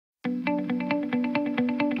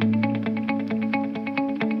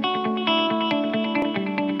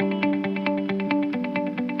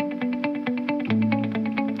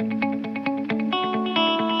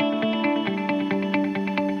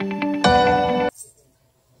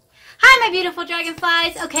Hi, my beautiful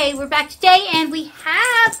dragonflies. Okay, we're back today, and we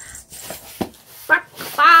have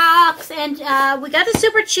Barkbox, and we got the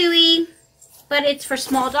super chewy, but it's for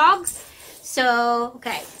small dogs. So,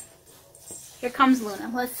 okay, here comes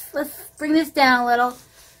Luna. Let's bring this down a little.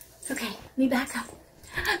 Okay, let me back up.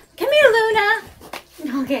 Come here, Luna.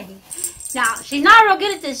 Okay, now she's not real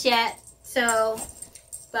good at this yet, so,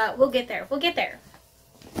 but we'll get there. We'll get there.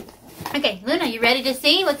 Okay, Luna, you ready to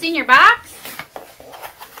see what's in your box?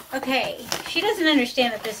 Okay, she doesn't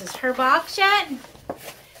understand that this is her box yet.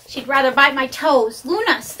 She'd rather bite my toes.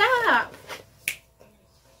 Luna, stop.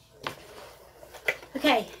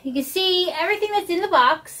 Okay, you can see everything that's in the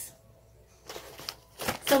box.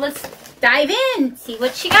 So let's dive in, see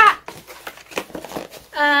what she got.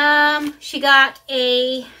 She got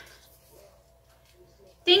a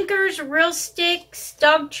Thinker's Real Sticks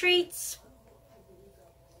dog treats.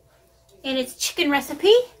 And it's chicken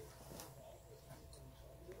recipe.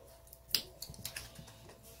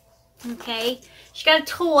 Okay, she got a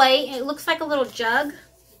toy. It looks like a little jug.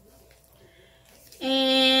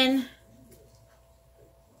 And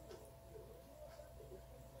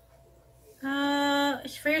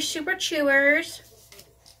it's for your super chewers.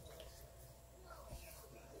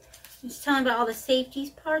 It's telling about all the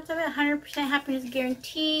safety parts of it. 100% happiness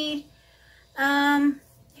guaranteed. I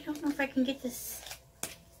don't know if I can get this.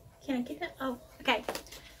 Can I get that? Oh, okay.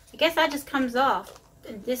 I guess that just comes off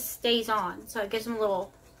and this stays on. So it gives them a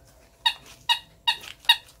little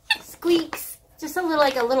squeaks. Just a little,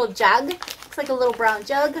 like a little jug. Looks like a little brown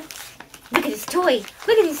jug. Look at this toy.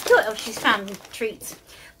 Look at this toy. Oh, she's found treats.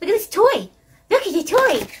 Look at this toy. Look at the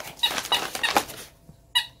toy.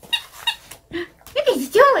 Look at the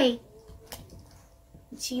toy.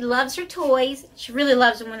 She loves her toys. She really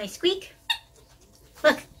loves them when they squeak.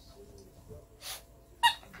 Look.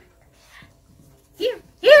 Here.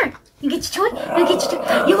 You get your toy. You get your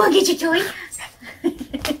toy. You won't get your toy.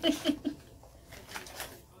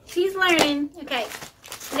 She's learning. Okay.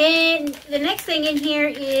 Then the next thing in here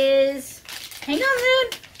is, hang on, Moon.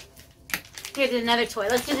 Here's another toy.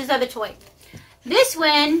 Let's do this other toy. This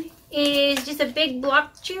one is just a big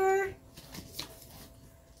block chewer.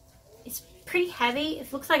 It's pretty heavy.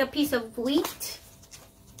 It looks like a piece of wheat.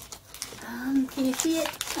 Can you see it?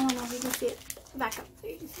 I don't know if you can see it. Back up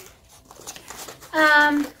there. You can see it.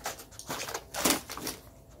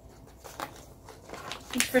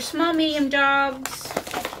 It's for small, medium dogs.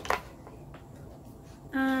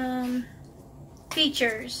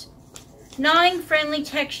 Features: gnawing friendly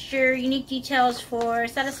texture, unique details for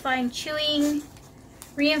satisfying chewing,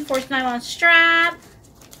 reinforced nylon strap,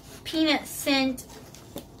 peanut scent.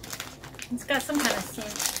 It's got some kind of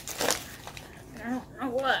scent. I don't know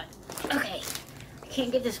what. Okay, I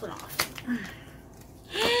can't get this one off.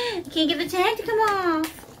 I can't get the tag to come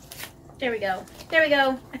off. There we go. There we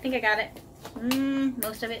go. I think I got it.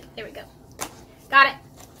 Most of it. There we go. Got it.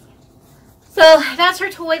 So that's her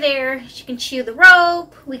toy there. She can chew the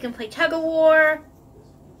rope. We can play tug of war.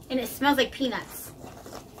 And it smells like peanuts.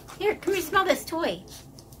 Here, come here, smell this toy.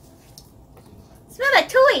 Smell that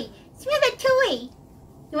toy. Smell that toy.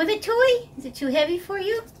 You want that toy? Is it too heavy for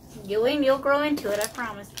you? You'll grow into it, I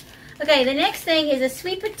promise. Okay, the next thing is a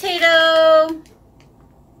sweet potato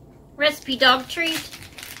recipe dog treat.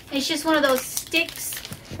 It's just one of those sticks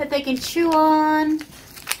that they can chew on.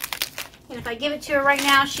 And if I give it to her right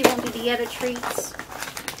now, she won't do the other treats.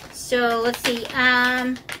 So let's see.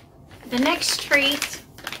 The next treat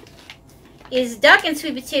is duck and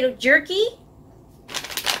sweet potato jerky.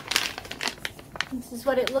 This is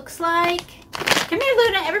what it looks like. Come here,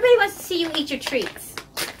 Luna. Everybody wants to see you eat your treats.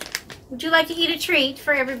 Would you like to eat a treat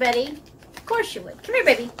for everybody? Of course you would. Come here,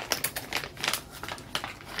 baby.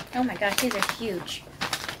 Oh my gosh, these are huge.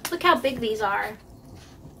 Look how big these are.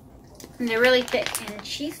 And they're really thick. And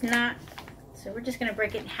she's not. So we're just going to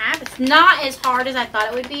break it in half. It's not as hard as I thought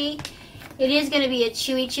it would be. It is going to be a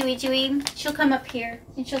chewy. She'll come up here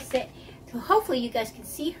and she'll sit. So hopefully you guys can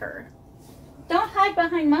see her. Don't hide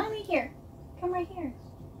behind Mommy. Here. Come right here.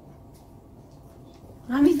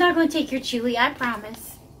 Mommy's not going to take your chewy, I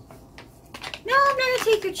promise. No, I'm not going to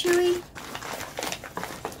take your chewy.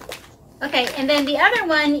 Okay, and then the other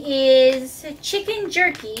one is chicken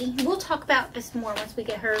jerky. We'll talk about this more once we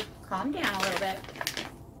get her calmed down a little bit.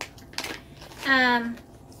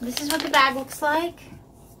 This is what the bag looks like.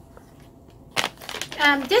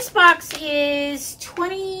 This box is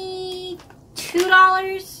 $22,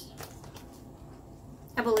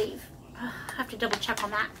 I believe. I have to double check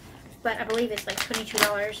on that, but I believe it's like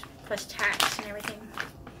 $22 plus tax and everything.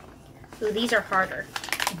 Ooh, these are harder.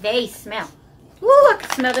 They smell. Ooh, I can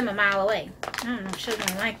smell them a mile away. I don't know if she's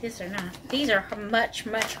gonna like this or not. These are much,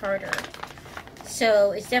 much harder.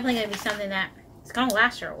 So it's definitely going to be something that it's going to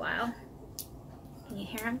last her a while. Can you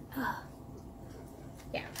hear them? Oh.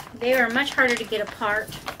 Yeah, they are much harder to get apart.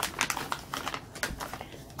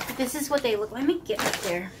 But this is what they look like. Let me get up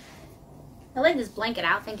there. I laid this blanket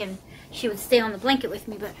out thinking she would stay on the blanket with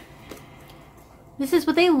me, but this is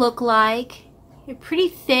what they look like. They're pretty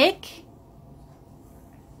thick.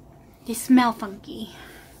 They smell funky.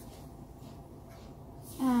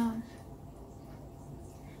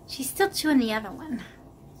 She's still chewing the other one.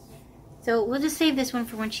 So we'll just save this one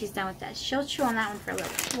for when she's done with that. She'll chew on that one for a little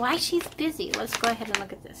bit. While she's busy, let's go ahead and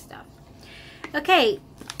look at this stuff. Okay,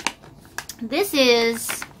 this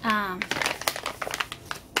is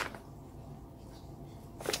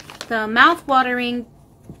the mouth-watering.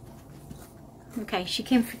 Okay, she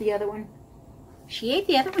came for the other one. She ate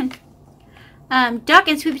the other one. Duck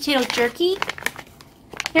and sweet potato jerky.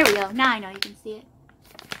 There we go. Now I know you can see it.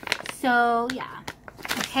 So, yeah.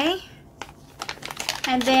 Okay.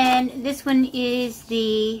 And then this one is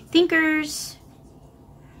the Thinkers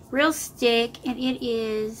Real Stick, and it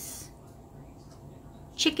is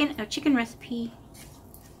chicken recipe.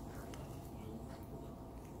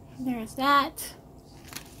 There's that.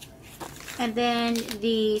 And then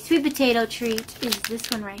the sweet potato treat is this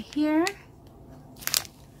one right here.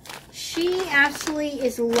 She absolutely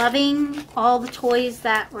is loving all the toys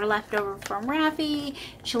that were left over from Raffi.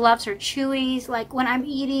 She loves her Chewies. Like when I'm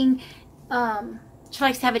eating, she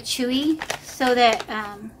likes to have a Chewy so that,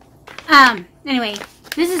 anyway,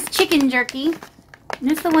 this is chicken jerky. And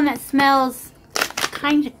this is the one that smells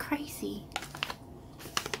kind of crazy.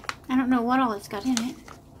 I don't know what all it's got in it.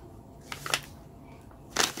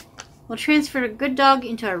 Will transfer a good dog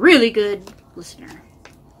into a really good listener.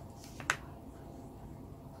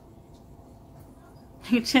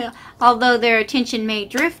 Although their attention may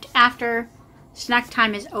drift after snack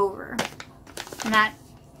time is over. And that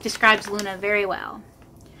describes Luna very well.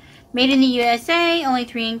 Made in the USA, only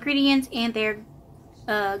 3 ingredients, and they're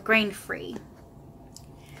grain-free.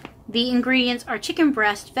 The ingredients are chicken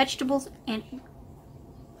breast, vegetables, and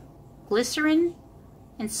glycerin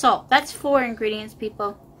and salt. That's 4 ingredients,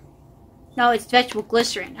 people. No, it's vegetable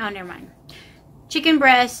glycerin. Oh, never mind. Chicken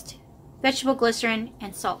breast, vegetable glycerin,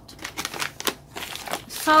 and salt.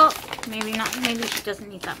 Salt, maybe not. Maybe she doesn't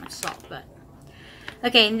need that much salt, but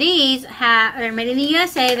okay. And these they're made in the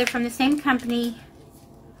USA. They're from the same company.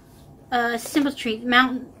 Simple Treats,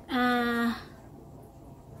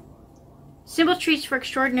 Simple Treats for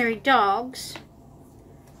Extraordinary Dogs.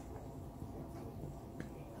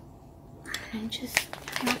 And just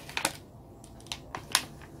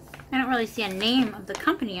I don't really see a name of the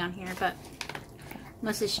company on here, but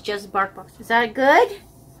unless it's just Barkbox. Is that good?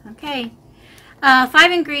 Okay.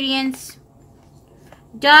 5 ingredients: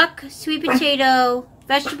 duck, sweet potato,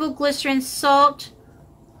 vegetable glycerin, salt,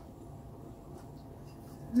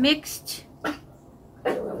 mixed.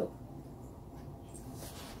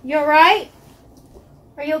 You alright?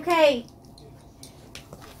 Are you okay?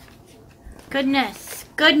 Goodness.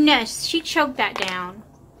 Goodness. She choked that down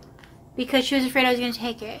because she was afraid I was going to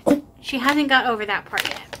take it. She hasn't got over that part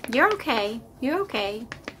yet. You're okay. You're okay.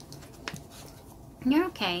 You're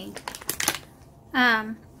okay.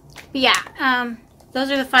 But yeah, those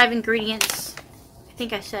are the 5 ingredients. I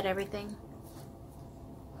think I said everything.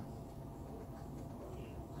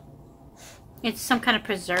 It's some kind of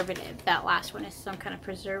preservative. That last one is some kind of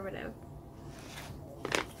preservative.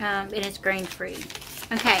 And it's grain-free.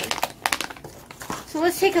 Okay. So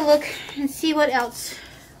let's take a look and see what else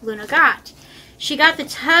Luna got. She got the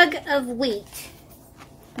Tug of Wheat,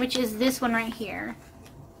 which is this one right here.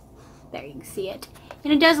 There, you can see it.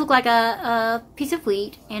 And it does look like a piece of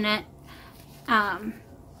wheat, and it,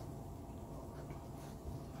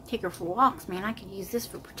 take her for walks, man. I could use this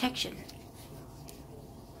for protection.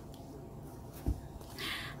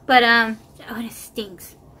 But, oh, and it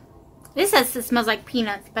stinks. This says it smells like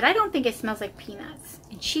peanuts, but I don't think it smells like peanuts.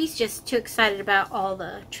 And she's just too excited about all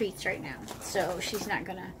the treats right now. So she's not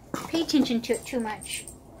gonna pay attention to it too much.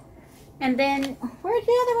 And then, where'd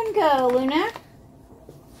the other one go, Luna?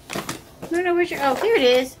 Luna, where's your... Oh, here it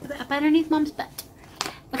is. Up underneath Mom's butt.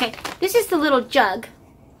 Okay, this is the little jug.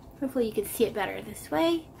 Hopefully you can see it better this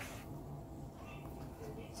way.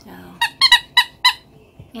 So...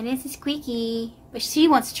 And it's a squeaky. But she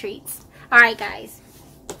wants treats. Alright, guys.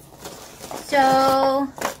 So...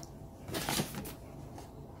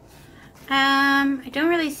 I don't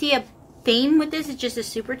really see a theme with this. It's just a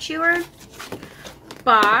super chewer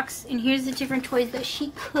box. And here's the different toys that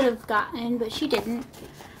she could have gotten, but she didn't.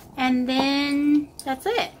 And then that's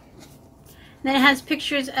it. Then it has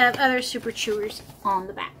pictures of other super chewers on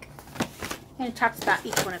the back. And it talks about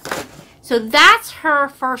each one of them. So that's her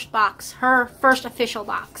first box, her first official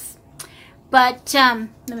box. But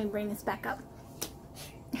let me bring this back up.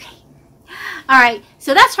 Okay. All right,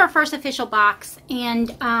 so that's her first official box,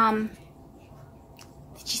 and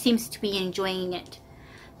she seems to be enjoying it.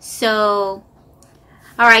 So,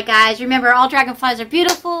 all right, guys, remember, all dragonflies are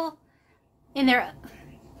beautiful in their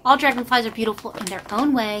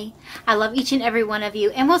own way. I love each and every one of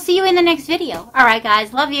you, and we'll see you in the next video. All right,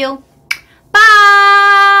 guys, love you.